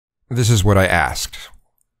This is what I asked.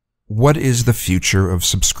 What is the future of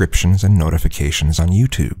subscriptions and notifications on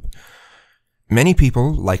YouTube? Many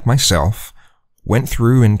people, like myself, went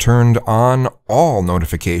through and turned on all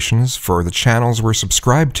notifications for the channels we're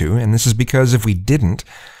subscribed to, and this is because if we didn't,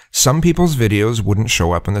 some people's videos wouldn't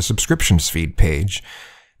show up in the subscriptions feed page.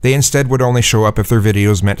 They instead would only show up if their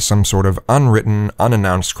videos met some sort of unwritten,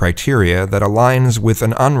 unannounced criteria that aligns with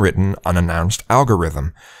an unwritten, unannounced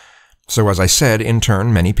algorithm. So as I said, in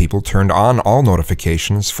turn, many people turned on all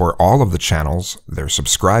notifications for all of the channels they're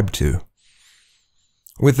subscribed to.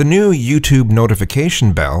 With the new YouTube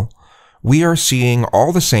notification bell, we are seeing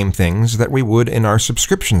all the same things that we would in our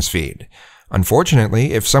subscriptions feed.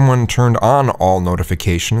 Unfortunately, if someone turned on all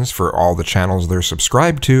notifications for all the channels they're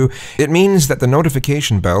subscribed to, it means that the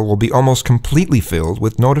notification bell will be almost completely filled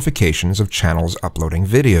with notifications of channels uploading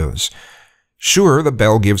videos. Sure, the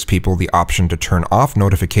bell gives people the option to turn off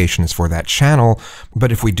notifications for that channel,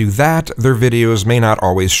 but if we do that, their videos may not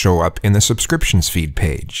always show up in the subscriptions feed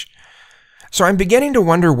page. So I'm beginning to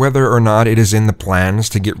wonder whether or not it is in the plans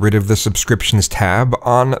to get rid of the subscriptions tab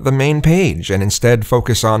on the main page and instead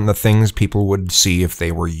focus on the things people would see if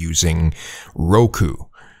they were using Roku.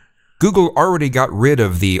 Google already got rid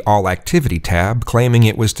of the All Activity tab, claiming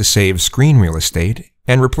it was to save screen real estate,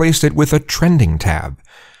 and replaced it with a Trending tab.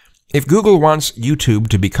 If Google wants YouTube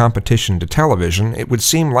to be competition to television, it would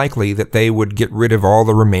seem likely that they would get rid of all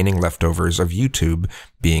the remaining leftovers of YouTube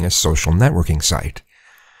being a social networking site.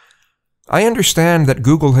 I understand that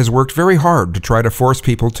Google has worked very hard to try to force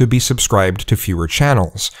people to be subscribed to fewer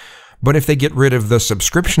channels, but if they get rid of the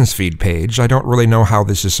subscriptions feed page, I don't really know how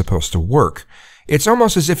this is supposed to work. It's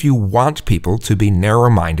almost as if you want people to be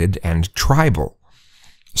narrow-minded and tribal.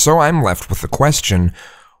 So I'm left with the question,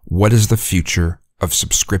 what is the future of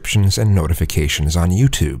subscriptions and notifications on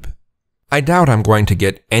YouTube? I doubt I'm going to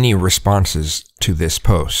get any responses to this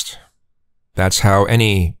post. That's how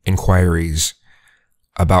any inquiries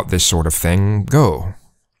about this sort of thing go.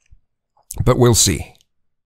 But we'll see.